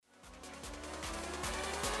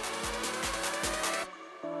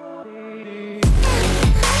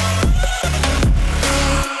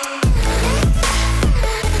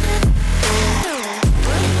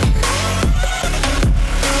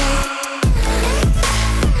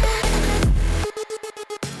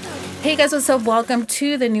Hey guys, what's up? Welcome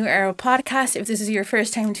to the New Era podcast. If this is your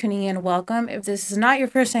first time tuning in, welcome. If this is not your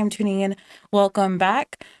first time tuning in, welcome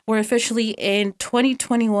back. We're officially in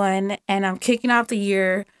 2021 and I'm kicking off the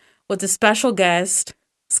year with a special guest,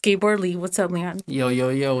 Sk8boardLee. What's up, Leon?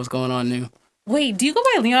 Yo, what's going on, new? Wait, do you go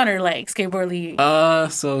by Leon or like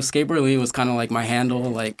Sk8boardLee? So Sk8boardLee was kind of like my handle,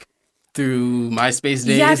 like through MySpace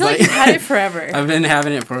days. Yeah, I feel like you've had it forever. I've been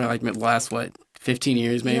having it for like the last 15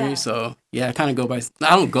 years maybe. Yeah. So yeah, I kind of go by.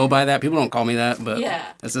 I don't go by that. People don't call me that, but Yeah.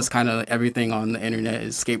 it's just kind of everything on the internet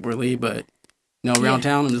is Sk8boardLee. But around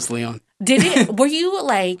town, I'm just Leon. Were you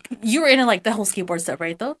like, you were into like the whole skateboard stuff,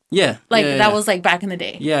 right though? Yeah. Like yeah, that yeah. was like back in the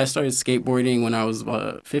day. Yeah, I started skateboarding when I was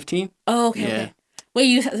 15. Oh, okay. Yeah. Okay.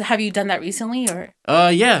 Wait, have you done that recently or?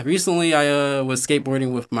 Yeah. Recently, I was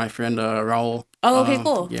skateboarding with my friend Raul. Oh, okay,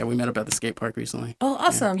 cool. Yeah, we met up at the skate park recently. Oh,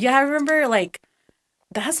 awesome. Yeah, I remember like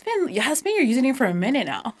that's been your username for a minute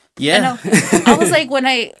now. Yeah. I was like, when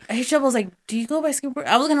I hit you up, I was like, do you go by Sk8board?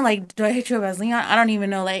 I was gonna like, do I hit you up as Leon? I don't even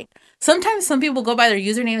know. Like sometimes some people go by their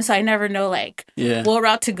username, so I never know like what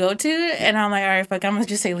route to go to. And I'm like, all right, fuck, I'm gonna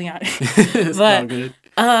just say Leon. It's all good.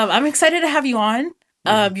 I'm excited to have you on.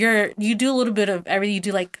 You do a little bit of everything. You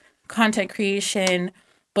do like content creation,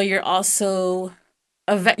 but you're also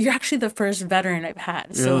you're actually the first veteran I've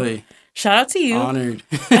had. So Really? shout out to you. Honored.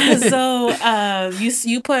 So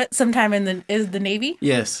you put some time in the Navy?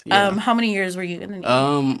 Yes. Yeah. How many years were you in the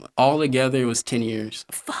Navy? All together it was 10 years.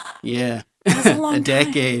 Fuck. Yeah. That's a long a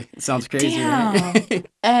decade. It sounds crazy, Damn. right?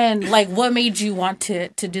 And like what made you want to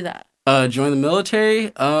do that? Join the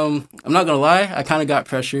military. I'm not gonna lie, I kind of got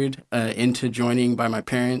pressured into joining by my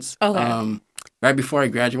parents. Okay. Right before I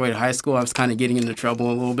graduated high school, I was kind of getting into trouble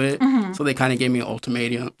a little bit. Mm-hmm. So they kind of gave me an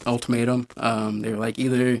ultimatum. They were like,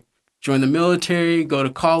 either join the military, go to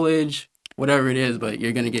college, whatever it is, but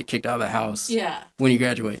you're gonna get kicked out of the house when you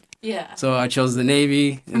graduate. Yeah. So I chose the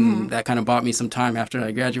Navy, and that kind of bought me some time after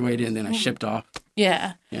I graduated, and then I shipped off.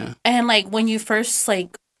 Yeah. Yeah. And like when you first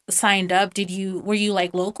like signed up, were you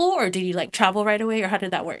like local or did you like travel right away or how did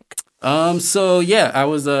that work? So yeah, I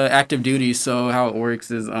was active duty. So how it works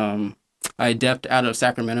is I depped out of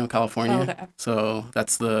Sacramento, California. Oh, okay. So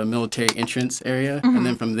that's the military entrance area, and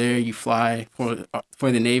then from there you fly for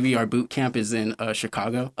the Navy. Our boot camp is in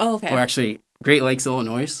Chicago. Oh, okay. Or actually Great Lakes,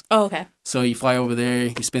 Illinois. Oh, okay. So you fly over there.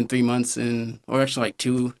 You spend 3 months or actually like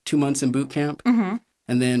two months in boot camp. Mm-hmm.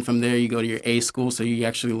 And then from there, you go to your A school, so you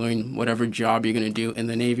actually learn whatever job you're going to do in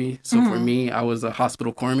the Navy. So for me, I was a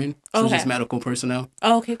hospital corpsman, so just medical personnel.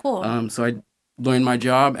 Oh, okay, cool. So I learned my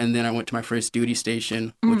job, and then I went to my first duty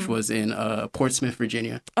station, which was in Portsmouth,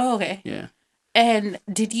 Virginia. Oh, okay. Yeah. And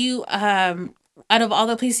did you, out of all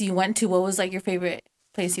the places you went to, what was like your favorite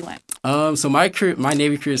place you went? So my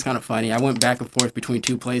Navy career is kind of funny. I went back and forth between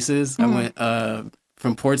two places. I went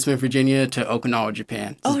from Portsmouth, Virginia to Okinawa,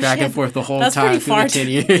 Japan. Just back and forth the whole time through the 10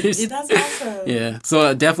 years. That's awesome. Yeah.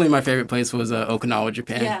 So definitely my favorite place was Okinawa,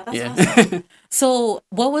 Japan. Yeah, that's awesome. So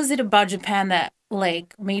what was it about Japan that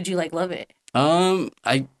like made you like love it?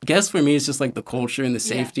 I guess for me it's just like the culture and the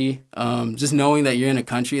safety. Just knowing that you're in a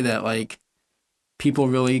country that like people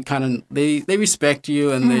really kind of they respect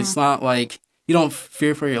you, and it's not like you don't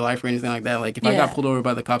fear for your life or anything like that. Like if I got pulled over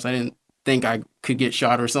by the cops, I didn't think I could get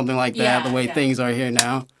shot or something like that. The way things are here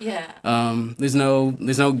now. Yeah. There's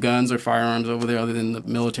no guns or firearms over there other than the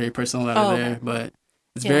military personnel that are there. But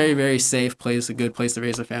it's very, very safe place, a good place to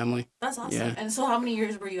raise a family. That's awesome. Yeah. And so how many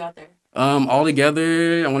years were you out there?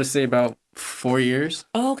 Altogether, I want to say about 4 years.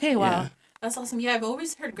 Oh, okay. Wow. Yeah. That's awesome. Yeah, I've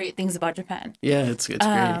always heard great things about Japan. Yeah, it's great.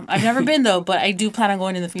 I've never been though, but I do plan on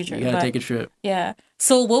going in the future. You gotta take a trip. Yeah.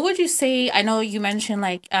 So what would you say? I know you mentioned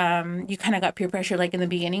like you kind of got peer pressure like in the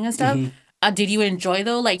beginning and stuff. Did you enjoy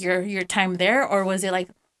though like your time there, or was it like?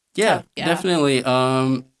 Yeah, definitely.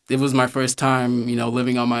 It was my first time,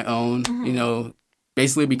 living on my own.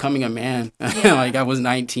 Basically becoming a man. Like I was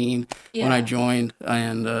 19 when I joined,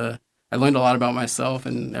 and I learned a lot about myself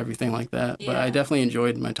and everything like that. But I definitely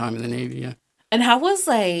enjoyed my time in the Navy. Yeah. And how was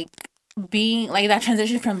like being like that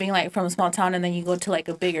transition from being like from a small town and then you go to like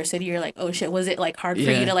a bigger city? You're like, oh shit, was it like hard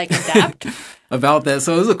for you to like adapt? About that.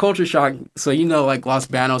 So it was a culture shock. So like Los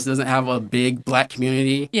Banos doesn't have a big Black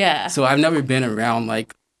community. Yeah. So I've never been around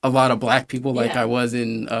like a lot of Black people like I was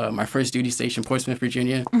in my first duty station, Portsmouth,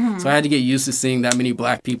 Virginia. So I had to get used to seeing that many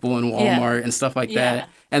Black people in Walmart and stuff like that.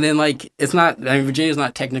 And then like Virginia's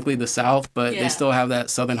not technically the South, but they still have that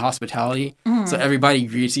Southern hospitality. So everybody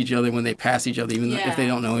greets each other when they pass each other, even if they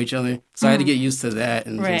don't know each other. So I had to get used to that,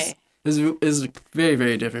 and just it was very,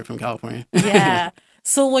 very different from California. Yeah.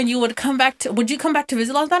 So when you would come back would you come back to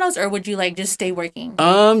visit Los Banos, or would you like just stay working?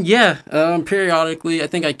 Periodically. I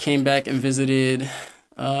think I came back and visited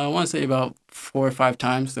I want to say about 4 or 5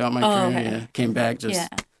 times throughout my career. Okay. Yeah, came back, just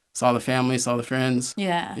saw the family, saw the friends.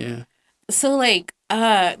 Yeah. So like,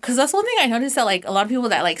 because that's one thing I noticed that like a lot of people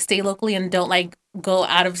that like stay locally and don't like go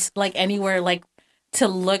out of like anywhere like to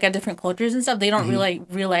look at different cultures and stuff, they don't really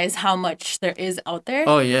realize how much there is out there.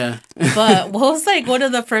 Oh yeah. But what was like one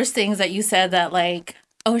of the first things that you said that like,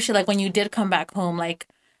 oh shit, like when you did come back home, like,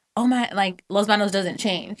 oh my, like Los Banos doesn't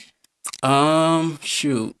change.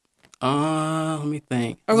 Shoot. Let me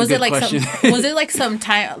think. Or was it like was it like some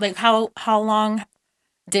time, like how long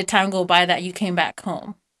did time go by that you came back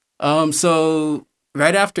home? So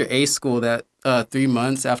right after A school, that 3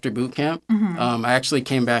 months after boot camp, I actually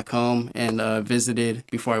came back home and visited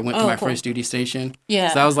before I went to my first duty station. Yeah.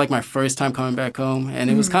 So that was like my first time coming back home, and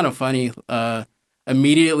it was kind of funny.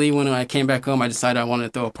 Immediately when I came back home, I decided I wanted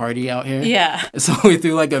to throw a party out here. Yeah. So we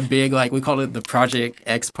threw like a big, like we called it the Project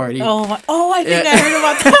X party. I think I heard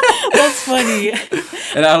about that. That's funny.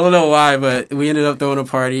 And I don't know why, but we ended up throwing a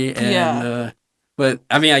party. And but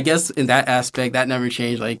I mean, I guess in that aspect, that never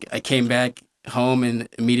changed. Like I came back home and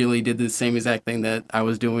immediately did the same exact thing that I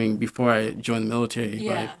was doing before I joined the military.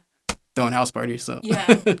 Yeah. By throwing house parties. So yeah,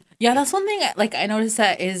 that's one thing. Like I noticed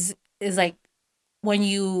that is like, when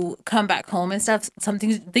you come back home and stuff,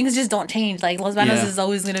 things just don't change. Like Los Banos is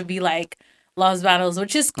always gonna be like Los Banos,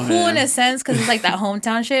 which is cool in a sense because it's like that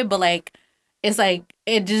hometown shit. But like, it's like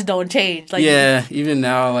it just don't change. Like even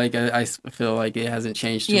now, like I feel like it hasn't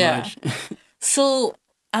changed too much. So,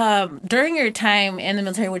 during your time in the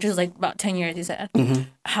military, which is like about 10 years, you said,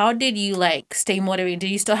 how did you like stay motivated?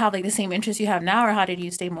 Did you still have like the same interests you have now, or how did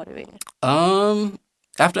you stay motivated?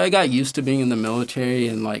 After I got used to being in the military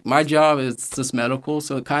and like my job is just medical,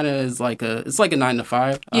 so it kind of is like it's like a 9 to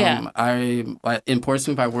 5. In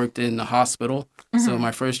Portsmouth, I worked in the hospital. So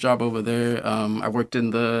my first job over there, I worked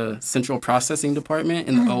in the central processing department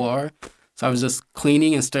in the OR. So I was just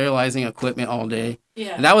cleaning and sterilizing equipment all day.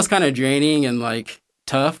 Yeah. And that was kind of draining and like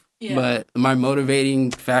tough. Yeah. But my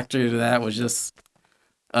motivating factor to that was just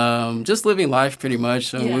living life pretty much.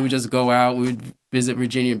 So we would just go out, we would visit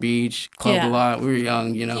Virginia Beach, club a lot. We were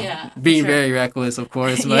young, being very reckless, of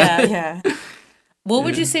course. But What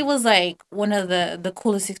would you say was like one of the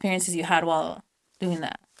coolest experiences you had while doing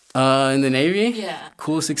that? In the Navy? Yeah.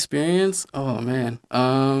 Coolest experience? Oh, man.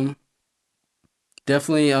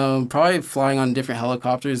 Definitely probably flying on different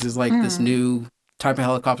helicopters is like this new type of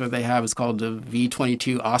helicopter they have. It's called the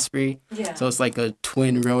V-22 Osprey. Yeah. So it's like a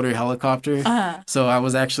twin rotor helicopter. So I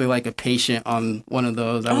was actually like a patient on one of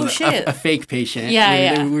those. I was a fake patient.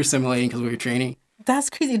 We were simulating because we were training.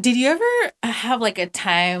 That's crazy. Did you ever have like a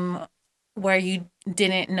time where you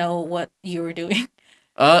didn't know what you were doing?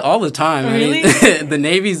 All the time. Really? I mean, the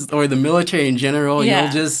Navy's or the military in general,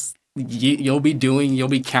 you'll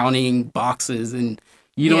be counting boxes and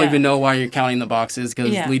you don't even know why you're counting the boxes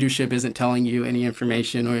because leadership isn't telling you any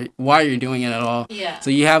information or why you're doing it at all. Yeah.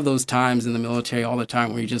 So you have those times in the military all the time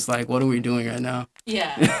where you're just like, what are we doing right now?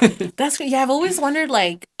 Yeah. That's good. Yeah, I've always wondered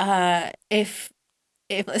like if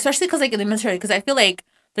especially because like in the military, because I feel like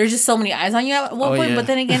there's just so many eyes on you at one point. But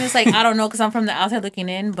then again, it's like, I don't know because I'm from the outside looking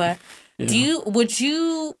in. But would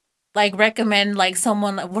you like recommend like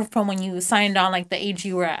someone from when you signed on, like the age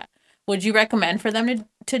you were at, would you recommend for them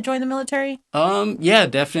to join the military? Yeah,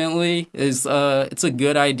 definitely. It's a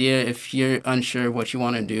good idea if you're unsure what you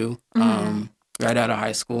want to do right out of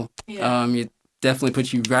high school. Yeah. It definitely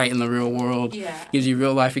puts you right in the real world. Yeah. Gives you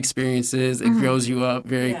real life experiences. It grows you up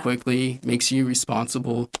very quickly. Makes you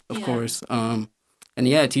responsible, of course. And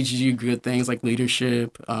it teaches you good things like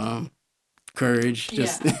leadership, courage,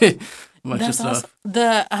 just a bunch of stuff.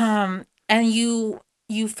 Awesome. And you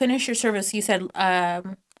finished your service, you said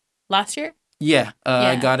last year? Yeah.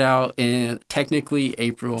 I got out in technically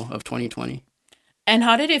April of 2020. And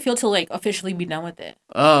how did it feel to like officially be done with it?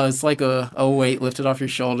 It's like a weight lifted off your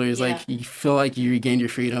shoulders. Yeah. Like you feel like you regained your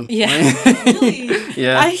freedom. Yeah. Really?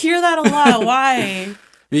 Yeah. I hear that a lot. Why?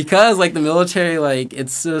 Because like the military, like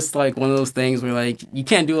it's just like one of those things where like you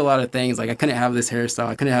can't do a lot of things. Like I couldn't have this hairstyle.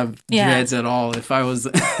 I couldn't have dreads at all if I was.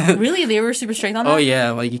 Really? They were super strict on that? Oh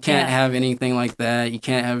yeah. Like you can't have anything like that. You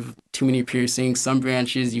can't have too many piercings. Some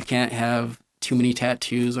branches you can't have too many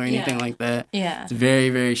tattoos or anything like that. Yeah. It's very,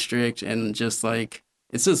 very strict and just like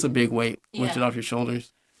it's just a big weight lifted off your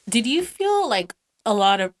shoulders. Did you feel like a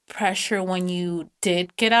lot of pressure when you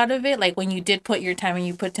did get out of it? Like when you did put your time and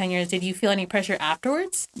you put 10 years, did you feel any pressure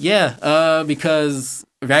afterwards? Yeah, because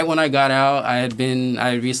right when I got out, I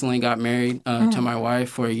recently got married to my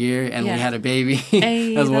wife for a year and we had a baby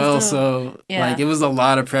as well. Dope. So like it was a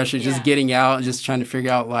lot of pressure just getting out and just trying to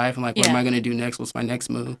figure out life and like what am I going to do next? What's my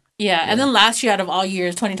next move? Yeah, and then last year out of all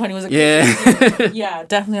years, 2020 was a yeah. year. Yeah,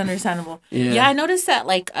 definitely understandable. Yeah, I noticed that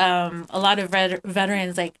like a lot of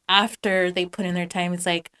veterans, like after they put in their time, it's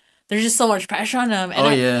like there's just so much pressure on them.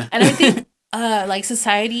 And and I think like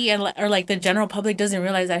society and or like the general public doesn't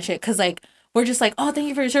realize that shit, because like we're just like, oh, thank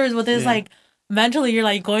you for your service, but there's like mentally you're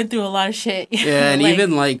like going through a lot of shit. Yeah, and like,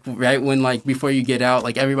 even like right when like before you get out,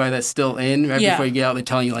 like everybody that's still in before you get out, they're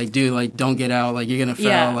telling you like, dude, like don't get out, like you're gonna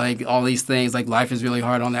fail, like all these things, like life is really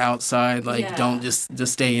hard on the outside, like don't just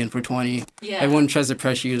stay in for 20. Everyone tries to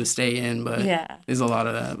pressure you to stay in, but there's a lot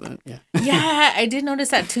of that. But yeah, I did notice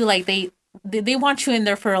that too. Like they want you in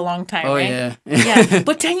there for a long time. Oh right? Yeah.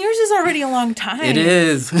 But 10 years is already a long time. It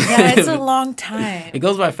is. Yeah, it's a long time. It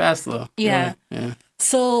goes by fast though. Yeah. Yeah.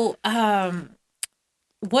 So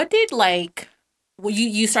what did like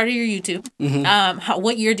you started your YouTube? Mm-hmm.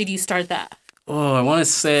 What year did you start that? Oh, I want to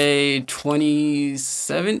say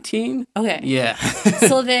 2017. Okay. Yeah.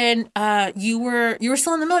 So then you were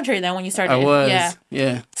still in the military then when you started. I was.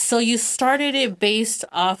 Yeah. So you started it based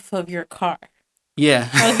off of your car. Yeah.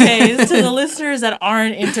 Okay. To the listeners that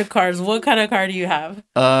aren't into cars, what kind of car do you have?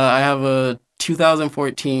 I have a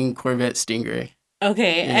 2014 Corvette Stingray.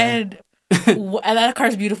 Okay. Yeah. And that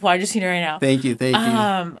car's beautiful. I just seen it right now. Thank you.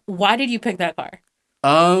 Why did you pick that car?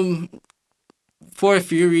 For a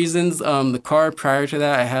few reasons. The car prior to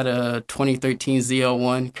that, I had a 2013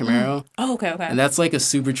 ZL1 Camaro. Oh, okay. And that's like a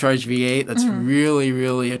supercharged V8 that's really,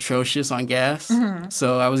 really atrocious on gas.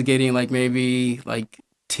 So I was getting like maybe like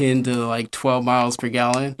 10 to like 12 miles per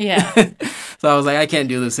gallon. Yeah. So I was like, I can't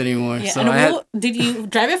do this anymore. Yeah. So and did you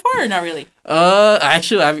drive it far or not really?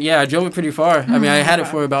 Actually, I drove it pretty far. I mean, I had it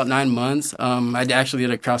for about 9 months. I actually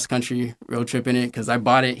did a cross country road trip in it because I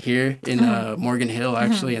bought it here in Morgan Hill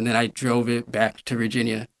actually, and then I drove it back to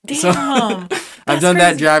Virginia. Damn. So I've done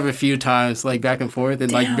that drive a few times, like back and forth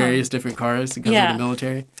in like various different cars because of the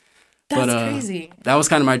military. That's crazy. That was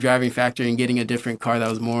kind of my driving factor in getting a different car that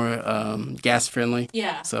was more gas friendly.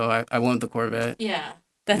 Yeah. So I went with the Corvette. Yeah.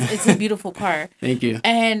 It's a beautiful car. Thank you.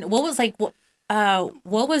 And what was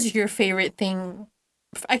your favorite thing?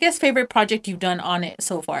 I guess favorite project you've done on it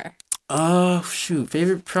so far?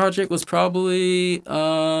 Favorite project was probably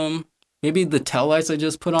maybe the tail lights I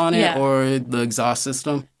just put on it or the exhaust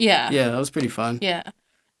system. Yeah. Yeah, that was pretty fun. Yeah.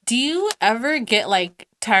 Do you ever get like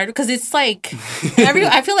tired? Because it's like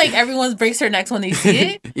I feel like everyone breaks their necks when they see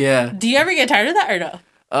it. Yeah. Do you ever get tired of that or no?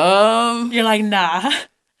 You're like, nah.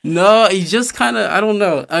 No, it just kind of, I don't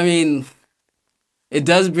know. I mean, it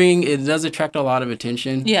does attract a lot of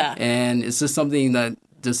attention. Yeah. And it's just something that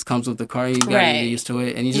just comes with the car. You got to get used to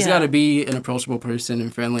it. And you just got to be an approachable person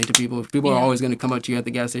and friendly to people. People are always going to come up to you at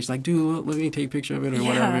the gas station like, dude, let me take a picture of it or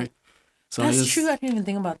whatever. So that's true. I didn't even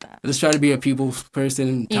think about that. I just try to be a people person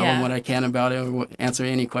and tell them what I can about it or answer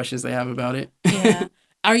any questions they have about it. Yeah.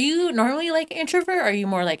 Are you normally like introvert or are you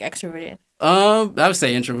more like extroverted? I would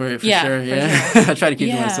say introvert for sure. Yeah. Sure. I try to keep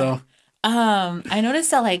to myself. I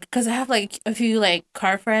noticed that like, cause I have like a few like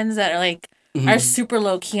car friends that are like, are super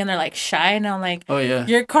low key and they're like shy, and I'm like, oh yeah,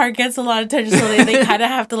 your car gets a lot of attention, so they kind of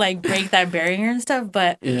have to like break that barrier and stuff.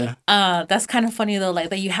 But that's kind of funny though, like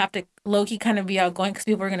that you have to low key kind of be outgoing because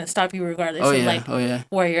people are gonna stop you regardless of like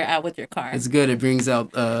where you're at with your car. It's good. It brings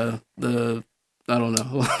out the I don't know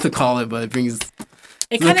what to call it, but it brings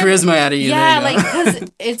the charisma out of you. Yeah, like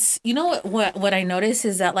because it's what I notice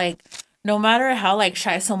is that like no matter how like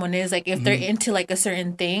shy someone is, like if they're into like a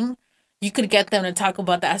certain thing, you could get them to talk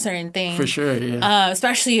about that certain thing. For sure, yeah.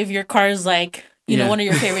 Especially if your car is like, you know, one of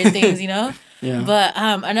your favorite things, you know? Yeah. But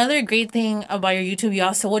another great thing about your YouTube, you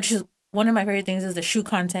also, which is one of my favorite things, is the shoe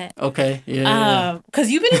content. Okay, yeah.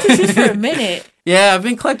 Because you've been into shoes for a minute. Yeah, I've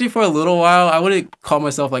been collecting for a little while. I wouldn't call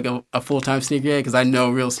myself like a full-time sneakerhead because I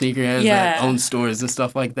know real sneakerheads that own stores and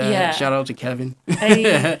stuff like that. Yeah. Shout out to Kevin.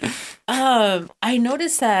 I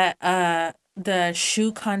noticed that the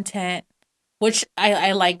shoe content, which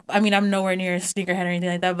I like. I mean, I'm nowhere near a sneakerhead or anything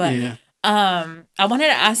like that, but I wanted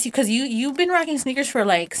to ask you because you've been rocking sneakers for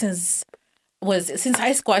like since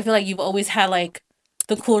high school. I feel like you've always had like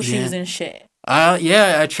the cool shoes and shit.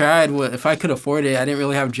 I tried. If I could afford it, I didn't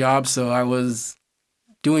really have jobs, so I was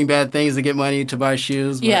doing bad things to get money to buy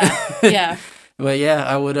shoes. But, yeah. But yeah,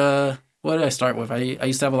 I would. What did I start with? I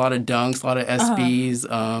used to have a lot of Dunks, a lot of SBs.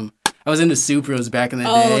 I was into Supras back in the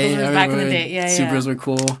day. Those were back in the day. Yeah, Supras were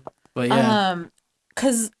cool. But yeah.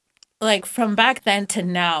 Cause like from back then to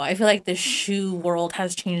now, I feel like the shoe world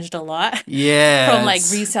has changed a lot. Yeah. From like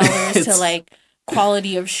resellers to like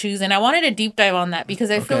quality of shoes, and I wanted to deep dive on that because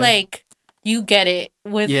I feel like you get it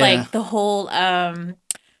with like the whole not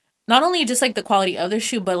only just like the quality of the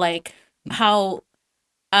shoe, but like how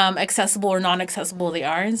accessible or non-accessible they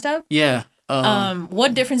are and stuff. Yeah.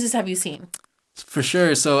 What differences have you seen? For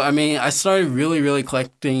sure. So, I mean, I started really, really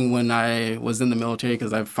collecting when I was in the military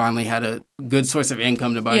because I finally had a good source of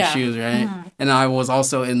income to buy shoes, right? Mm-hmm. And I was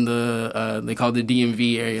also in the, they call it the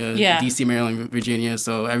DMV area, DC, Maryland, Virginia.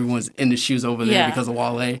 So everyone's into shoes over there because of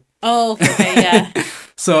Wale. Oh, okay, yeah.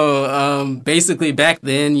 So basically back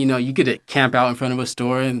then, you know, you could camp out in front of a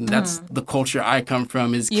store, and that's the culture I come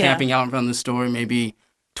from, is camping out in front of the store, maybe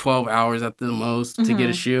 12 hours at the most to get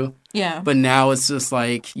a shoe. Yeah. But now it's just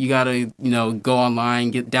like you got to, you know, go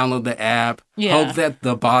online, download the app, hope that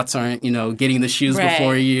the bots aren't, you know, getting the shoes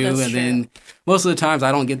before you. That's true. Then most of the times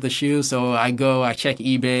I don't get the shoes. So I check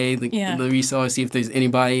eBay, the reseller, see if there's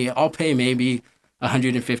anybody. I'll pay maybe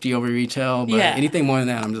 $150 over retail, but anything more than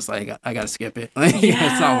that, I'm just like, I gotta skip it.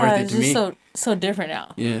 It's not worth it to me. So different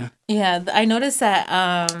now. Yeah. I noticed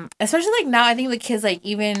that, especially like now, I think the kids, like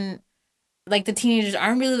even like the teenagers,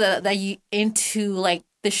 aren't really that into like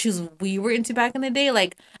the shoes we were into back in the day.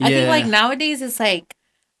 Like I think like nowadays it's like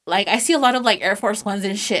I see a lot of like Air Force Ones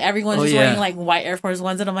and shit. Everyone's just wearing like white Air Force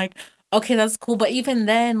Ones, and I'm like, okay, that's cool. But even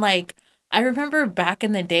then, like I remember back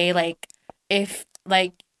in the day, like if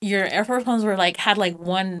like your Air Force Ones were like had like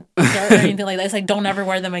one dirt or anything like that, it's like don't ever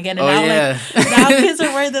wear them again. And now kids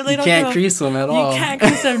are wearing them. They don't can't crease them at all. You can't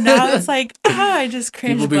crease them now. It's like I just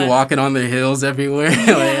cringe. People be walking on the hills everywhere.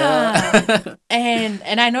 Yeah.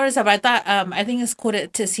 and I noticed that, but I thought I think it's cool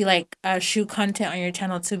to see like shoe content on your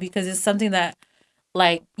channel too, because it's something that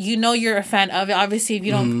like you're a fan of it. Obviously, if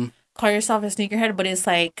you don't call yourself a sneakerhead, but it's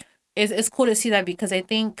like it's cool to see that, because I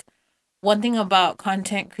think one thing about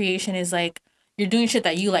content creation is like you're doing shit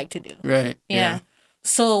that you like to do. Right. Yeah.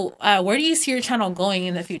 So, where do you see your channel going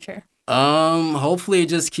in the future? Hopefully it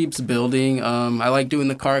just keeps building. I like doing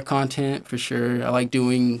the car content for sure. I like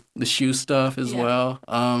doing the shoe stuff as well.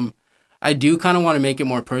 I do kind of want to make it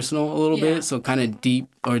more personal a little bit, so kind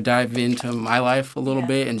of dive into my life a little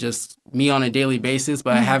bit and just me on a daily basis,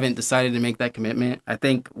 but I haven't decided to make that commitment. I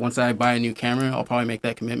think once I buy a new camera, I'll probably make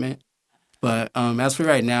that commitment. But as for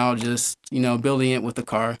right now, just, you know, building it with the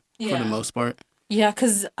car for the most part. Yeah,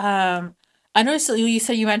 because I noticed you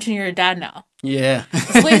said you mentioned you're a dad now. Yeah.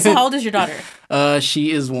 Wait, so how old is your daughter?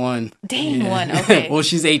 She is 1. Dang, 1. Okay. Well,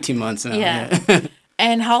 she's 18 months now. Yeah.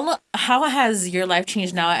 And how has your life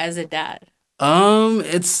changed now as a dad?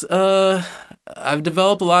 It's I've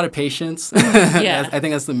developed a lot of patience. I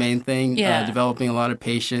think that's the main thing. Developing a lot of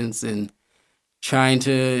patience and trying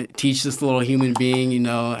to teach this little human being, you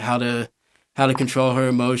know, how to control her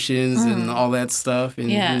emotions and all that stuff,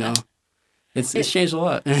 and you know. It's changed a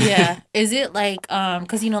lot. Yeah. Is it like,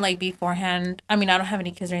 because, you know, like beforehand, I mean, I don't have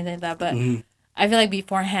any kids or anything like that, but I feel like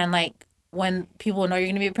beforehand, like when people know you're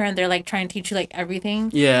going to be a parent, they're like trying to teach you like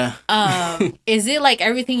everything. Yeah. Is it like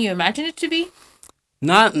everything you imagine it to be?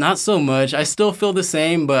 Not so much. I still feel the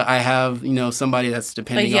same, but I have, you know, somebody that's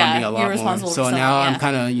depending on me a lot more. So now I'm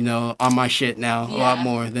kind of, you know, on my shit now a lot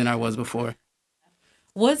more than I was before.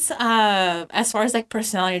 What's as far as like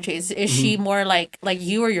personality traits, is she more like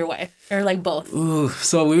you or your wife, or like both? Ooh,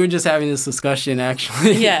 so we were just having this discussion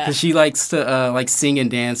actually. Yeah. 'Cause she likes to like sing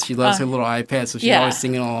and dance. She loves her little iPad, so she's always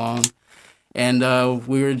singing along. And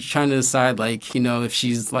we were trying to decide, like, you know, if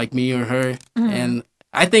she's like me or her. And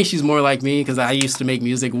I think she's more like me, because I used to make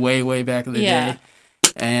music way back in the day.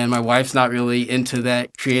 And my wife's not really into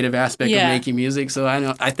that creative aspect of making music. So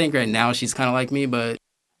I think right now she's kind of like me, but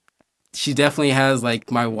she definitely has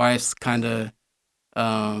like my wife's kind of,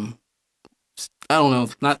 I don't know,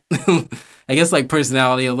 not, I guess like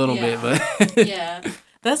personality a little bit, but. Yeah.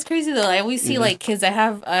 That's crazy though. I always see like kids. I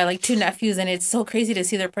have like 2 nephews, and it's so crazy to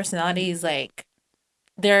see their personalities. Like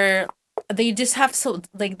they just have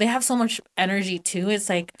they have so much energy too. It's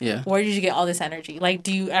like, where did you get all this energy? Like,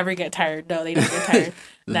 do you ever get tired? No, they don't get tired.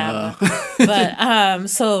 No. But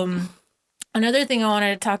so another thing I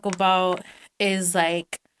wanted to talk about is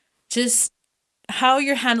like just how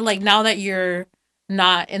you're handling, like, now that you're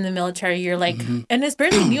not in the military, you're like, and it's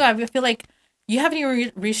barely new. I feel like you haven't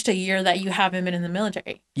even reached a year that you haven't been in the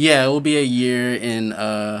military. Yeah, it will be a year in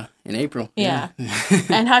April. Yeah.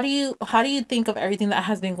 And how do you think of everything that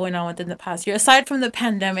has been going on within the past year, aside from the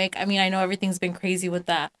pandemic? I mean, I know everything's been crazy with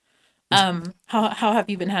that. How have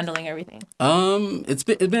you been handling everything? It's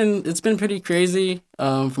been pretty crazy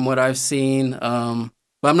from what I've seen.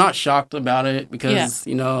 But I'm not shocked about it, because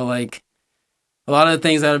you know, like, a lot of the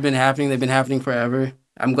things that have been happening, they've been happening forever.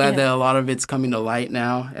 I'm glad that a lot of it's coming to light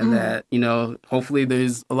now, and that, you know, hopefully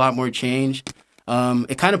there's a lot more change.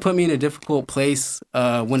 It kind of put me in a difficult place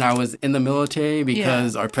when I was in the military,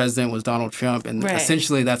 because our president was Donald Trump, and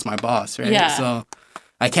essentially that's my boss, right? Yeah. So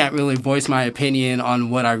I can't really voice my opinion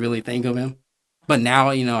on what I really think of him. But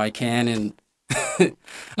now, you know, I can, and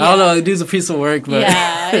I don't know. The dude's a piece of work, but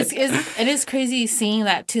yeah, it is crazy seeing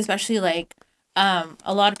that too, especially like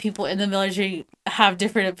a lot of people in the military have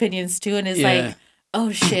different opinions too, and it's like,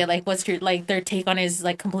 oh shit, like what's your like their take on it is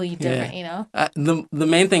like completely different, you know? The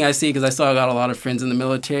main thing I see, because I still got a lot of friends in the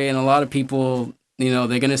military, and a lot of people, you know,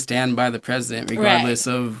 they're gonna stand by the president regardless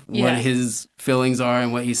of what his feelings are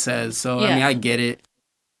and what he says. So I mean, I get it,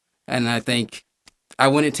 and I think I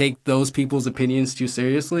wouldn't take those people's opinions too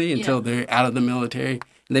seriously until they're out of the military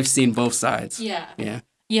and they've seen both sides. Yeah,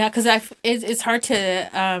 because it's hard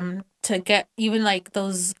to get even like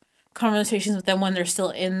those conversations with them when they're still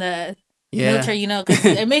in the military, you know, because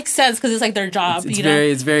it makes sense because it's like their job.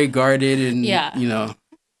 It's very guarded, and you know,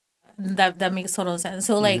 that makes total sense.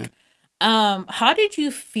 So like, how did you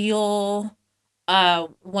feel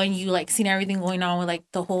when you like seen everything going on with like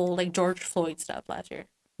the whole like George Floyd stuff last year?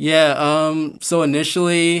 Yeah, so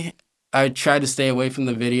initially I tried to stay away from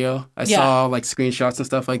the video. I saw like screenshots and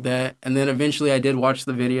stuff like that. And then eventually I did watch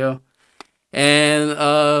the video. And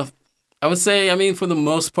I would say, I mean, for the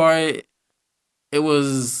most part, it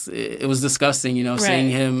was disgusting, you know, seeing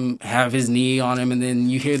him have his knee on him, and then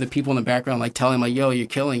you hear the people in the background like telling him like, yo, you're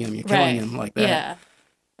killing him like that. Yeah.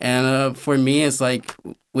 And for me, it's like,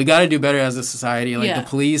 we got to do better as a society. Like the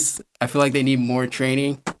police, I feel like they need more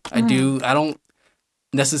training. I don't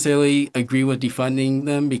necessarily agree with defunding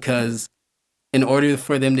them, because in order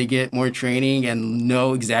for them to get more training and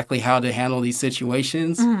know exactly how to handle these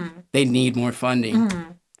situations, they need more funding.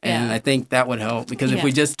 And I think that would help, because if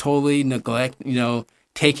we just totally neglect, you know,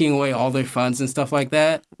 taking away all their funds and stuff like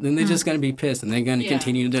that, then they're just going to be pissed, and they're going to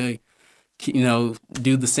continue to, you know,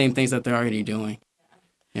 do the same things that they're already doing.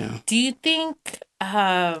 Yeah. Do you think,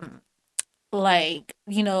 like,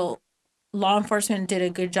 you know, law enforcement did a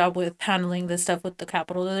good job with handling this stuff with the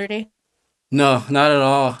Capitol the other day? No, not at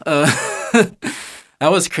all.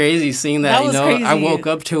 That was crazy seeing that. You know, crazy. I woke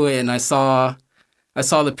up to it and I saw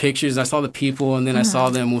the pictures, I saw the people, and then I saw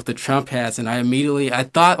them with the Trump hats, and I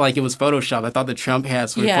thought like it was Photoshopped. I thought the Trump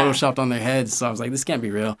hats were Photoshopped on their heads, so I was like, this can't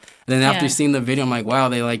be real. And then after seeing the video, I'm like, wow,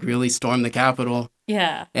 they like really stormed the Capitol.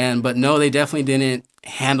 Yeah. But no, they definitely didn't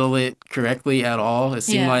handle it correctly at all. It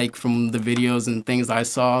seemed like from the videos and things I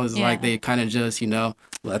saw, it was like they kind of just, you know,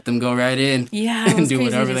 let them go right in and do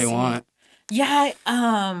whatever they want. Yeah,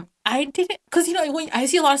 I didn't, because, you know, when I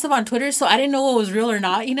see a lot of stuff on Twitter, so I didn't know what was real or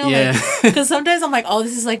not, you know? Yeah. Because sometimes I'm like, oh,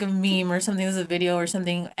 this is like a meme or something, this is a video or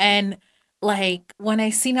something. And, like, when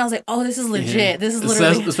I seen it, I was like, oh, this is legit. Yeah. This is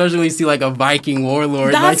literally... Especially when you see, like, a Viking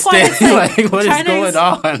warlord, like, standing, like, what is going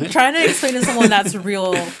on? Trying to explain to someone that's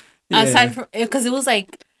real. Aside from... Because it was,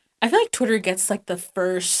 like... I feel like Twitter gets, like, the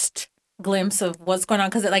first glimpse of what's going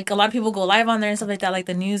on. Because, like, a lot of people go live on there and stuff like that, like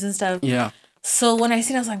the news and stuff. Yeah. So when I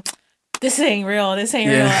seen it, I was like... This ain't real. This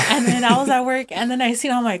ain't real. And then I was at work, and then I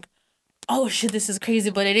seen, I'm like, oh shit, this is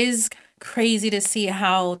crazy. But it is crazy to see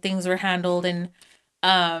how things were handled, and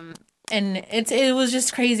it was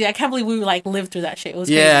just crazy. I can't believe we like lived through that shit. It was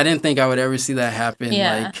crazy. I didn't think I would ever see that happen.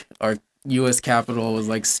 Like our U.S. Capitol was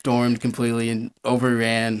like stormed completely and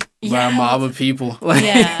overran by a mob of people. Like,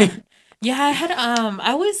 I had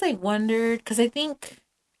I always like wondered, because I think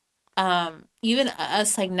even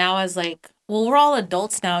us like now as like, well, we're all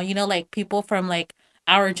adults now, you know, like people from like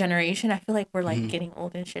our generation. I feel like we're like getting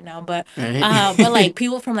old and shit now, but but like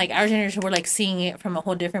people from like our generation were like seeing it from a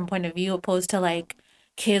whole different point of view, opposed to like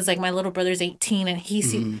kids. Like my little brother's 18, and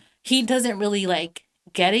he doesn't really like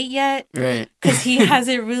get it yet, right? Because he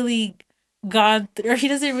hasn't really gone or he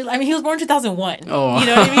doesn't really. I mean, he was born 2001. Oh, you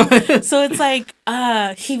know what I mean? So it's like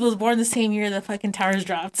he was born the same year the fucking towers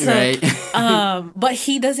dropped. So but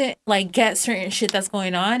he doesn't like get certain shit that's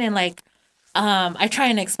going on, and like. I try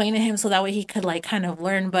and explain to him so that way he could like kind of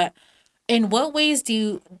learn. But in what ways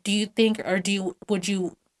do you think, or would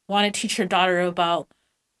you want to teach your daughter about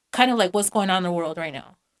kind of like what's going on in the world right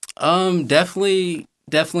now? Definitely.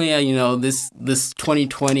 You know, this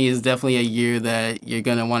 2020 is definitely a year that you're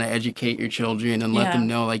gonna want to educate your children and let them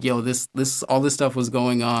know, like, yo, this all this stuff was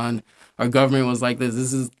going on. Our government was like this.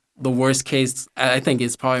 This is the worst case. I think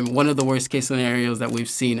it's probably one of the worst case scenarios that we've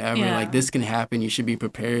seen ever. Like, this can happen. You should be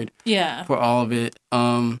prepared for all of it.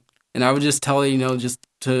 And I would just tell you, you know, just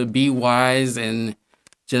to be wise and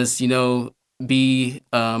just, you know, be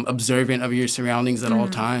observant of your surroundings at all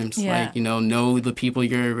times. Like, you know the people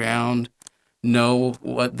you're around, know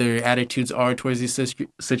what their attitudes are towards these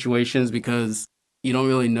situations, because you don't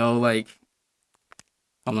really know, like,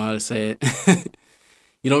 I don't know how to say it.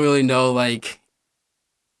 You don't really know, like,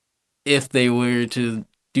 if they were to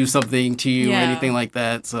do something to you or anything like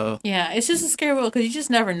that. So it's just a scary world, because you just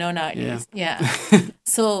never know nowadays.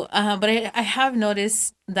 So but I have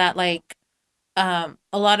noticed that like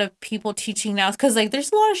a lot of people teaching now, because like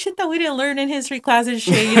there's a lot of shit that we didn't learn in history class and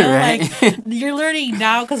shit, you know. Right. Like you're learning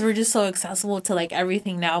now because we're just so accessible to like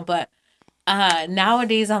everything now. But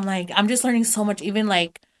nowadays I'm just learning so much, even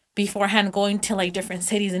like beforehand, going to like different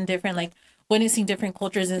cities and different like witnessing different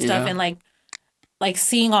cultures and stuff, and like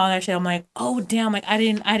seeing all that shit. I'm like, oh damn, like I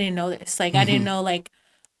didn't know this, like I didn't know like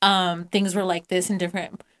things were like this in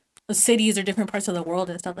different cities or different parts of the world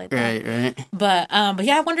and stuff like that. Right. But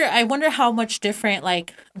yeah, I wonder how much different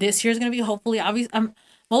like this year's gonna be. Hopefully, obviously, I'm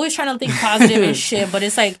always trying to think positive and shit, but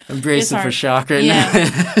it's like I'm bracing for shock right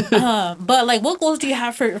now. But like, what goals do you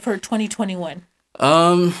have for 2021?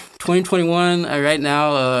 2021. Right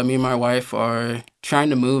now, me and my wife are trying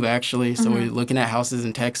to move actually. So we're looking at houses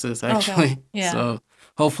in Texas actually. Okay. Yeah. So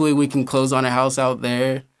hopefully we can close on a house out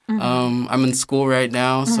there. I'm in school right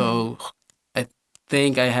now, so I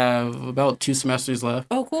think I have about 2 semesters left.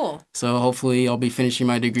 Oh, cool. So hopefully I'll be finishing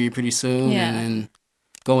my degree pretty soon, and then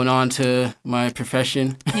going on to my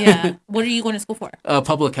profession. Yeah. What are you going to school for?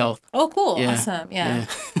 Public health. Oh, cool. Yeah. Awesome. Yeah.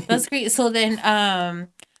 That's great. So then,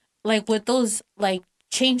 like with those like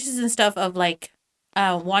changes and stuff of like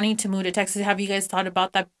wanting to move to Texas, have you guys thought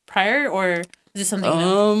about that prior, or is this something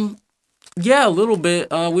new? Yeah, a little bit.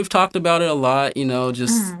 We've talked about it a lot, you know,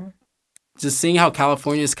 just seeing how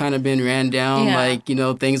California's kind of been ran down. Yeah. Like, you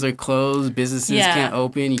know, things are closed, businesses can't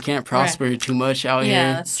open, you can't prosper too much out here.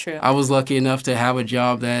 Yeah, that's true. I was lucky enough to have a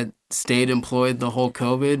job that stayed employed the whole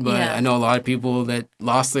COVID, but I know a lot of people that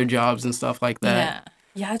lost their jobs and stuff like that.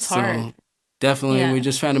 Yeah, it's hard. Definitely, we're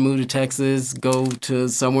just trying to move to Texas, go to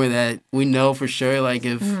somewhere that we know for sure, like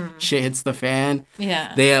if shit hits the fan,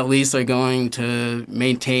 they at least are going to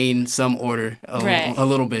maintain some order a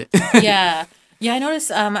little bit. Yeah, I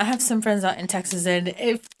noticed I have some friends out in Texas, and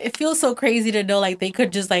it feels so crazy to know like they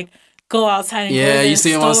could just like go outside and go to you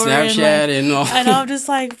see them on Snapchat and all. And I'm just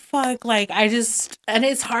like, fuck, like and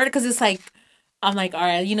it's hard because it's like, I'm like, all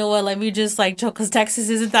right, you know what? Let me just like chill, because Texas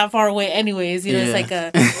isn't that far away, anyways. You know, it's like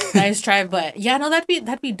a nice drive. But yeah, no, that'd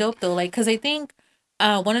be dope though. Like, because I think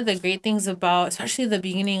one of the great things about, especially the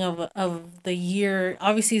beginning of the year,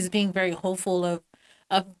 obviously, is being very hopeful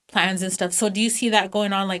of plans and stuff. So, do you see that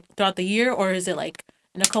going on like throughout the year, or is it like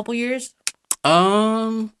in a couple years?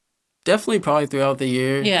 Definitely, probably throughout the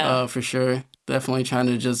year. Yeah, for sure. Definitely trying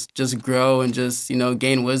to just grow and just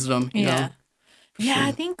gain wisdom. You know? Yeah, sure.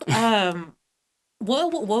 I think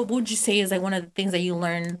What would you say is like one of the things that you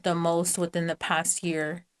learned the most within the past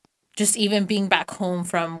year? Just even being back home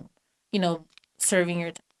from, serving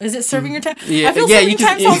your time. Is it serving your time? Yeah, I feel serving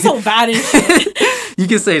time sounds so bad and shit. You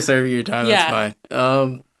can say serving your time, that's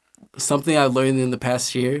fine. Something I learned in the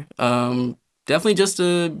past year, definitely just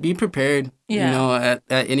to be prepared, at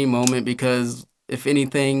any moment, because if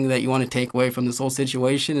anything that you want to take away from this whole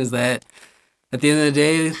situation is that at the end of the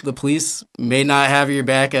day, the police may not have your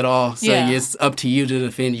back at all. So it's up to you to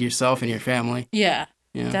defend yourself and your family. Yeah.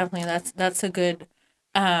 Definitely. That's a good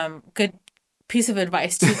piece of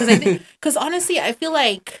advice too. Because honestly, I feel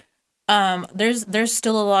like there's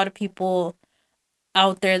still a lot of people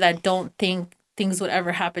out there that don't think things would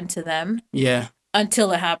ever happen to them. Yeah.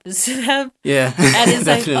 Until it happens to them. Yeah. And it's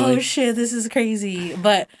like, oh shit, this is crazy.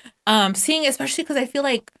 But seeing, especially because I feel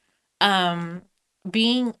like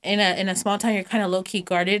being in a small town, you're kind of low key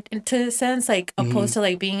guarded into a sense, like opposed to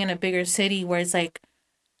like being in a bigger city where it's like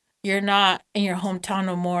you're not in your hometown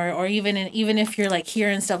no more, or even if you're like here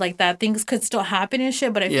and stuff like that, things could still happen and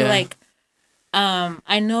shit. But I feel like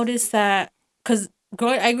I noticed that because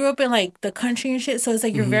I grew up in like the country and shit, so it's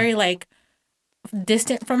like you're very like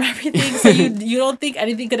distant from everything, so you don't think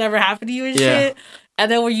anything could ever happen to you and shit.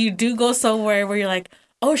 And then when you do go somewhere where you're like,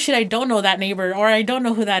 oh shit, I don't know that neighbor, or I don't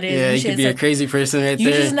know who that is. Yeah, you could be a crazy person right there.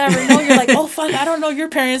 You just never know. You're like, oh fuck, I don't know your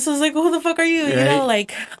parents. So it's like, who the fuck are you? Right. You know,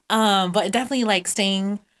 like, but definitely like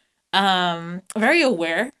staying, very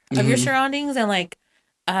aware of your surroundings, and like,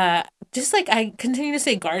 just like I continue to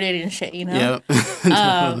stay guarded and shit. You know.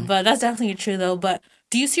 Yep. But that's definitely true though. But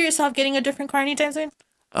do you see yourself getting a different car anytime soon?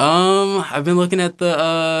 I've been looking at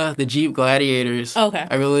the Jeep Gladiators. Okay.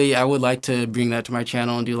 I would like to bring that to my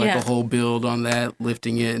channel and do like a whole build on that,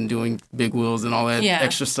 lifting it and doing big wheels and all that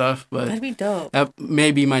extra stuff. But that'd be dope. That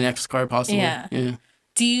may be my next car, possibly. Yeah.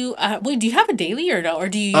 Do you do you have a daily or no? Or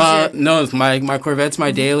do you use no, it's my Corvette's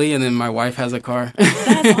my daily, and then my wife has a car.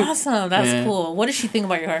 That's awesome. That's cool. What does she think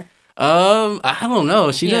about your car? I don't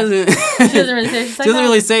know. She doesn't. She doesn't really say. She doesn't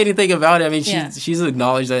really say anything about it. I mean, she's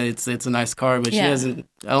acknowledged that it's a nice car, but she doesn't.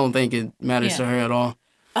 I don't think it matters to her at all.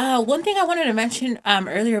 One thing I wanted to mention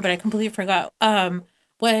earlier, but I completely forgot.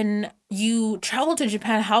 When you traveled to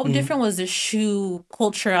Japan, how different was the shoe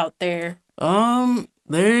culture out there?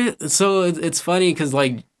 So it's funny because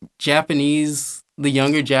like the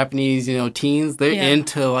younger Japanese, teens, they're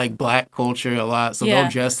into like black culture a lot. So they'll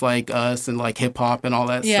dress like us and like hip hop and all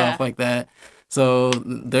that stuff like that. So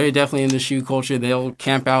they're definitely into shoe culture. They'll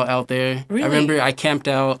camp out there. Really? I remember I camped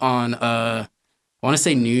out on, I want to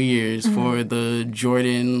say New Year's for the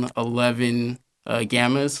Jordan 11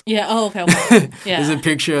 Gammas. Yeah. Oh, okay. Wow. Yeah. There's a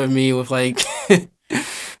picture of me with like,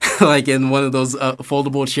 like in one of those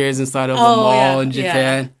foldable chairs inside of a mall in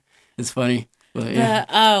Japan. Yeah. It's funny. But, yeah.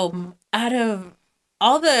 Out of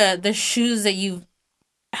all the shoes that you've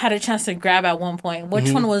had a chance to grab at one point, which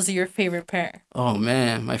one was your favorite pair? Oh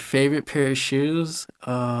man, my favorite pair of shoes?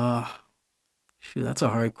 Shoot, that's a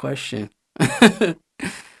hard question.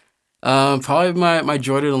 Probably my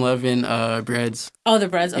Jordan 11 breads. Oh, the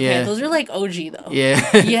breads. Okay, yeah. Those are like OG though.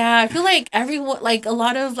 Yeah. Yeah, I feel like everyone, like a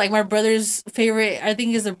lot of like my brother's favorite, I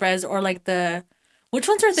think is the breads or like the. Which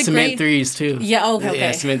ones are the Cement threes too? Yeah. Okay.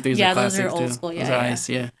 Yeah, cement threes. Yeah, those are old school. Yeah, those are nice.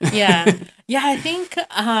 Yeah. Yeah. Yeah. I think.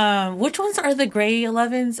 Which ones are the gray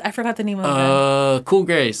 11s? I forgot the name of them. Cool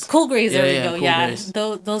Grays. Cool Grays. There we go. Cool Grays.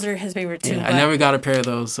 Those are his favorite too. Yeah, I never got a pair of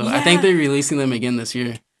those, so I think they're releasing them again this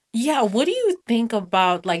year. Yeah. What do you think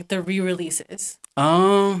about like the re-releases?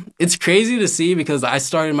 It's crazy to see because I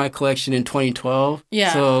started my collection in 2012.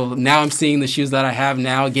 Yeah. So now I'm seeing the shoes that I have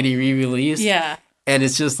now getting re-released. Yeah. And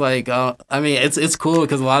it's just like, I mean, it's cool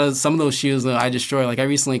because some of those shoes I destroy. Like I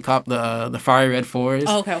recently copped the Fire Red 4s.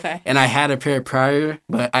 Oh, okay. And I had a pair prior,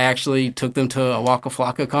 but I actually took them to a Waka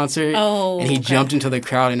Flocka concert. Oh, and he jumped into the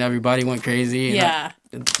crowd and everybody went crazy. Yeah.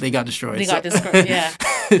 They got destroyed. Yeah.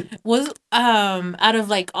 Was out of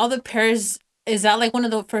like all the pairs, is that like one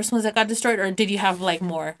of the first ones that got destroyed, or did you have like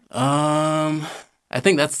more? I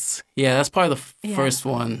think that's probably the first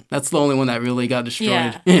one. That's the only one that really got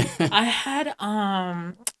destroyed. Yeah. I had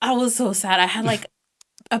I was so sad. I had like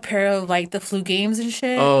a pair of like the flu games and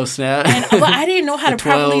shit. Oh snap! But I didn't know how to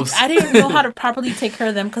properly take care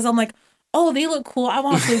of them because I'm like, oh, they look cool. I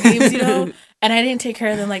want flu games, And I didn't take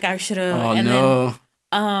care of them like I should have. Oh no.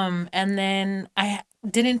 And then I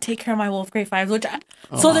didn't take care of my Wolf Grey 5s,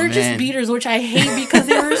 so they're just beaters, which I hate because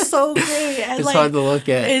they were so great. And, it's like, hard to look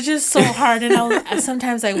at. It's just so hard, and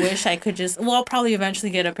sometimes I wish I could I'll probably eventually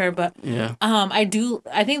get a pair, but I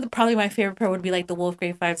think probably my favorite pair would be like the Wolf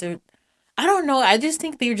Grey 5s. I don't know, I just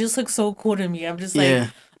think they just look so cool to me. I'm just like,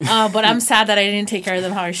 but I'm sad that I didn't take care of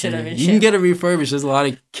them how I should have. You can get it refurbished. There's a lot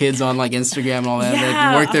of kids on like Instagram and all that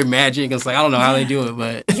that work their magic. It's like I don't know how they do it,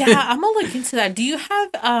 but I'm gonna look into that. Do you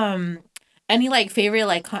have any like favorite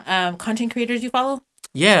like content creators you follow?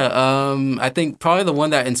 Yeah, I think probably the one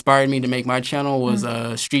that inspired me to make my channel was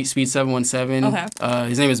Street Speed 717. Okay.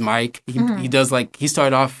 His name is Mike. He does he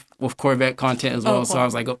started off with Corvette content as well. Cool. So I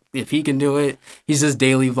was like, if he can do it, he's just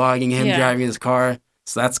daily vlogging him driving his car.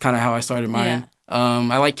 So that's kind of how I started mine.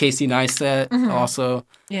 I like Casey Neistat also.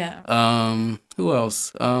 Yeah. Who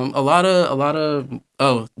else? A lot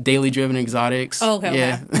of Daily Driven Exotics. Oh, okay.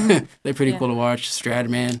 Yeah. They're pretty cool to watch.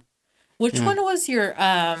 Stradman. Which one was your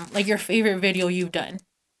your favorite video you've done?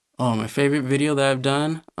 Oh, my favorite video that I've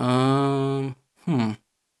done?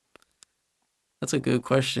 That's a good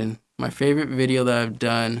question. My favorite video that I've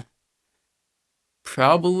done,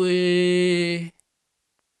 probably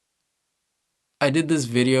I did this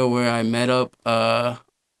video where I met up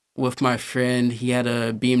with my friend. He had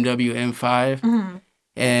a BMW M5.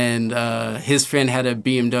 And his friend had a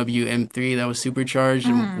BMW M3 that was supercharged.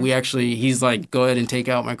 And he's like, go ahead and take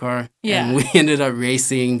out my car. Yeah. And we ended up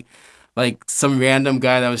racing like some random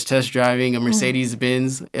guy that was test driving a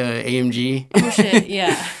Mercedes-Benz AMG. Oh, shit,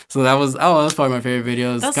 yeah. So that was probably my favorite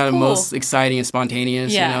video. It's kind of most exciting and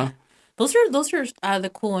spontaneous, Those are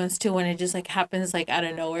the cool ones too when it just like happens like out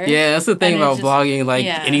of nowhere. Yeah, that's the thing about vlogging. Like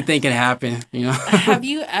anything can happen, Have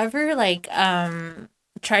you ever like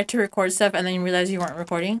tried to record stuff and then you realize you weren't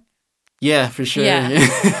recording? Yeah, for sure. Yeah.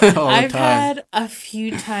 I've had a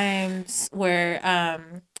few times where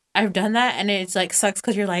I've done that and it's like sucks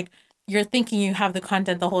because you're thinking you have the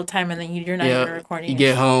content the whole time and then you're not even recording. You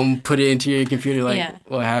get home, put it into your computer,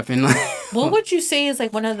 what happened? What would you say is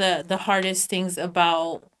like one of the hardest things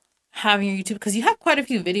about having your YouTube? Because you have quite a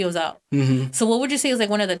few videos out. Mm-hmm. So what would you say is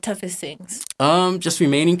like one of the toughest things? Just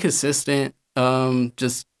remaining consistent.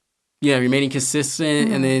 Remaining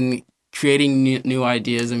consistent and then creating new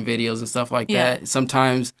ideas and videos and stuff like that.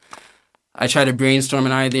 Sometimes I try to brainstorm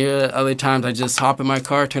an idea. Other times I just hop in my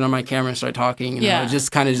car, turn on my camera and start talking. It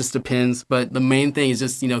just kind of just depends. But the main thing is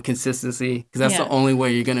just, consistency because that's the only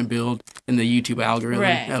way you're going to build in the YouTube algorithm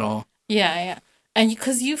at all. Yeah, yeah. And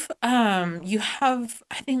because you have,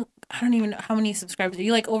 I think, I don't even know how many subscribers. Are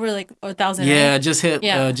you like over like 1,000? Yeah, right? just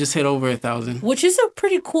hit over 1,000. Which is a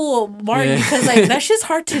pretty cool mark because like that's just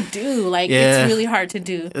hard to do. Like it's really hard to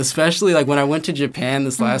do. Especially like when I went to Japan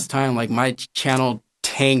this last time, like my channel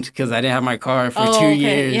tanked because I didn't have my car for 2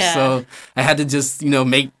 years. Yeah. So I had to just,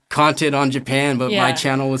 make content on Japan, but my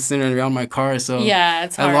channel was centered around my car. So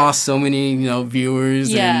it's hard. I lost so many,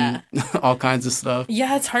 viewers and all kinds of stuff.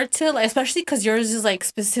 Yeah, it's hard to, like, especially because yours is like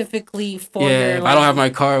specifically for your. If I don't have my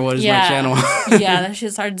car, what is my channel? Yeah, that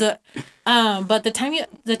shit's hard to. But the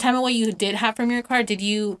time of what you did have from your car,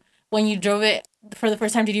 when you drove it for the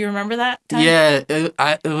first time, did you remember that time? Yeah,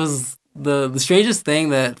 it was the strangest thing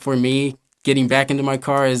that for me getting back into my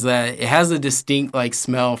car is that it has a distinct like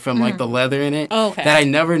smell from like the leather in it that I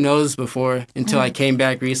never noticed before until I came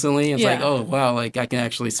back recently. It's like, oh wow, like I can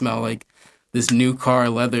actually smell like this new car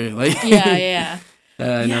leather. Like I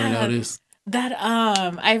never noticed. That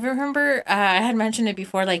I remember I had mentioned it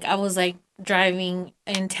before, like I was like driving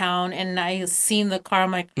in town and I seen the car. I'm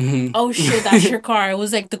like, oh shit, that's your car. It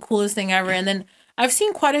was like the coolest thing ever. And then I've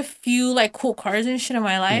seen quite a few like cool cars and shit in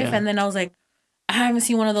my life. And then I was like, I haven't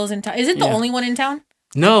seen one of those in town. Is it the only one in town?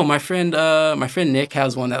 No, my friend Nick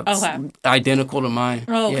has one that's identical to mine.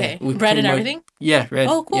 Oh, okay. Yeah, red and everything? Yeah, red.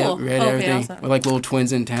 Oh, cool. Yeah, red everything. Awesome. We're like little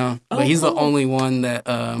twins in town. But he's the only one that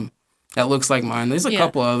that looks like mine. There's a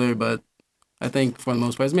couple other, but I think for the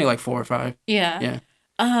most part, it's maybe like 4 or 5. Yeah.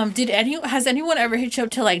 Has anyone ever hit you up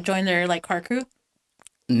to like join their like car crew?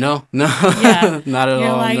 No, not at all.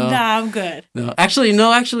 You're like, no. nah, I'm good. No, actually,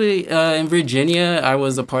 in Virginia, I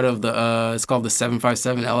was a part of the. It's called the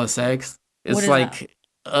 757 LSX. It's like,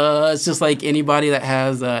 it's just like anybody that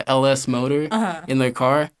has a LS motor in their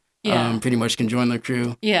car, pretty much can join their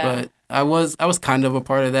crew. Yeah, but I was kind of a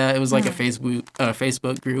part of that. It was like a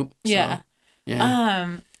Facebook group. So,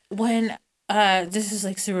 When this is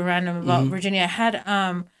like super random about Virginia, I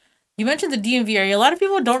had you mentioned the DMV area. A lot of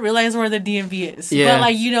people don't realize where the DMV is. Yeah. But,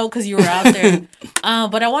 like, because you were out there.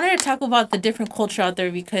 But I wanted to talk about the different culture out there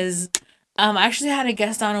because I actually had a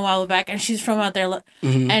guest on a while back, and she's from out there.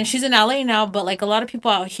 And she's in LA now, but, like, a lot of people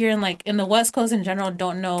out here and, like, in the West Coast in general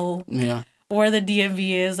don't know where the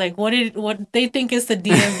DMV is. Like, what they think is the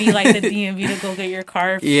DMV, like, the DMV to go get your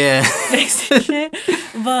car fixed and shit.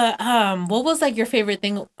 But what was, like, your favorite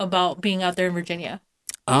thing about being out there in Virginia?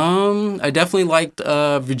 I definitely liked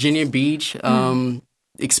Virginia Beach.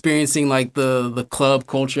 Experiencing like the club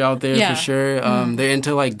culture out there for sure. They're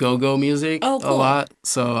into like go-go music a lot.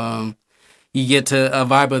 So you get to a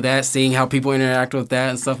vibe of that, seeing how people interact with that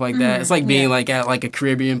and stuff like that. It's like being like at like a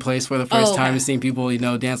Caribbean place for the first time and seeing people,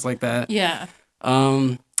 dance like that. Yeah.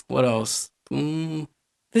 What else?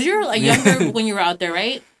 Because you were like younger when you were out there,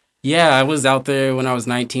 right? Yeah, I was out there when I was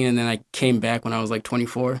 19 and then I came back when I was like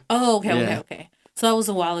 24. Oh, okay. So that was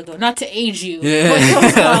a while ago. Not to age you. Yeah.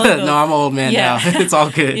 No, I'm an old man now. It's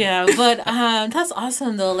all good. Yeah, but that's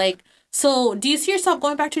awesome though. Like, so do you see yourself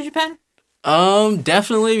going back to Japan?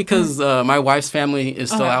 Definitely because my wife's family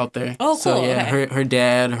is still out there. Oh, cool. So yeah, her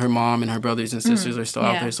dad, her mom, and her brothers and sisters are still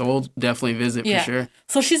out there. So we'll definitely visit for sure.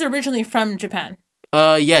 So she's originally from Japan.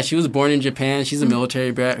 Yeah, she was born in Japan. She's a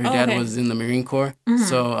military brat. Her dad was in the Marine Corps.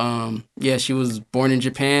 So, she was born in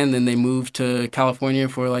Japan. Then they moved to California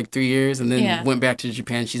for like 3 years and then went back to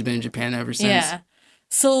Japan. She's been in Japan ever since. Yeah.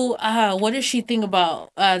 So, what does she think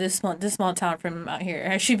about this small town from out here?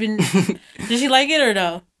 Has she been? Did she like it or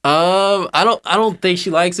no? I don't think she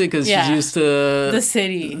likes it because she's used to the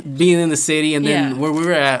city, being in the city, and then where we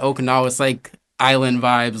were at Okinawa, it's like island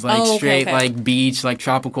vibes, like straight like beach, like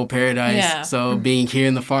tropical paradise. Yeah. So being here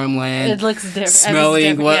in the farmland, it looks different.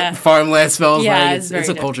 Smelling what farmland smells like, it's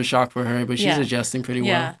a culture shock for her, but she's adjusting pretty well.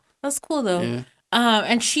 Yeah, that's cool though. Yeah.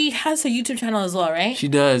 And she has a YouTube channel as well, right? She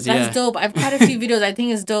does. That's dope. I've had a few videos. I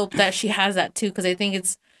think it's dope that she has that too, because I think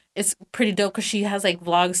it's pretty dope because she has like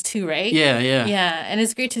vlogs too, right? Yeah, and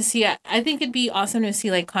it's great to see. I think it'd be awesome to see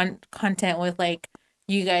like content with like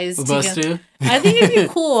you guys with us too. I think it'd be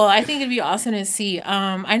cool. I think it'd be awesome to see.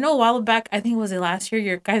 I know a while back, I think it was last year,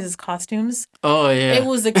 your guys' costumes. Oh yeah, it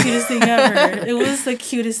was the cutest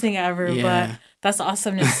thing ever. Yeah. But that's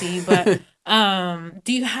awesome to see. But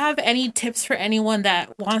do you have any tips for anyone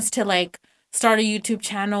that wants to like start a YouTube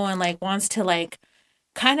channel and like wants to like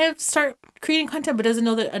kind of start creating content but doesn't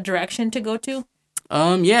know a direction to go to?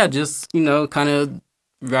 Yeah, just kind of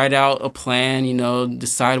write out a plan,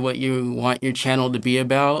 decide what you want your channel to be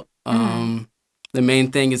about. The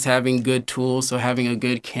main thing is having good tools, so having a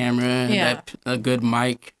good camera, a good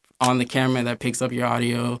mic on the camera that picks up your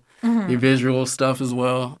audio, your visual stuff as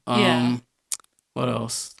well. What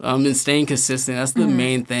else? And staying consistent. That's the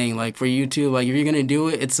main thing. Like for YouTube, like if you're gonna do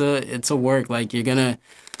it, it's a work. Like you're gonna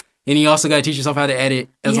And you also got to teach yourself how to edit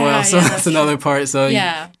as well. So that's another part. So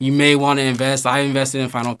you may want to invest. I invested in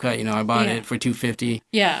Final Cut. I bought it for $250.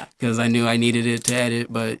 Yeah. Because I knew I needed it to edit.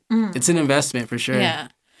 But it's an investment for sure. Yeah.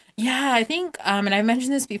 Yeah, I think, and I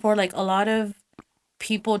mentioned this before, like a lot of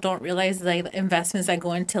people don't realize like the investments that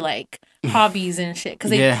go into like hobbies and shit.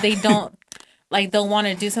 Because they don't. Like, they'll want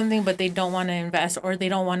to do something, but they don't want to invest, or they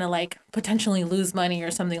don't want to, like, potentially lose money or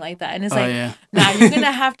something like that. And it's nah, you're going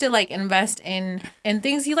to have to, like, invest in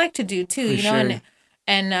things you like to do, too, you know? Sure.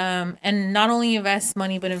 And not only invest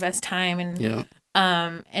money, but invest time,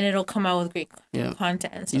 and it'll come out with great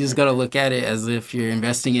content. You just got to look at it as if you're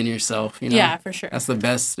investing in yourself, Yeah, for sure. That's the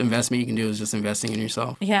best investment you can do, is just investing in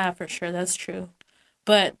yourself. Yeah, for sure. That's true.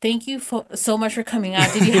 But thank you so much for coming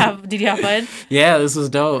out. Did you have fun? Yeah, this was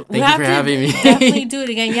dope. Thank you for having me. Definitely do it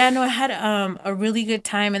again. Yeah, no, I had a really good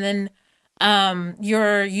time. And then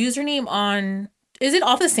your username on, is it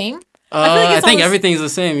all the same? I think everything's the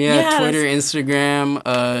same. Yeah, Twitter, Instagram,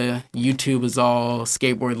 YouTube is all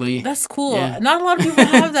Sk8boardLee. That's cool. Yeah. Not a lot of people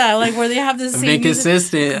have that, like where they have the same. Being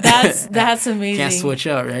consistent. That's amazing. Can't switch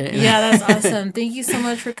up, right? Yeah, that's awesome. Thank you so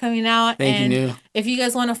much for coming out. Thank you. If you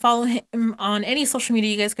guys want to follow him on any social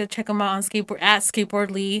media, you guys could check him out on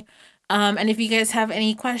Sk8boardLee. And if you guys have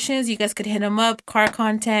any questions, you guys could hit him up. Car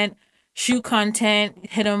content, shoe content,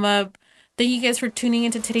 hit him up. Thank you guys for tuning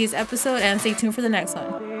into today's episode, and stay tuned for the next one.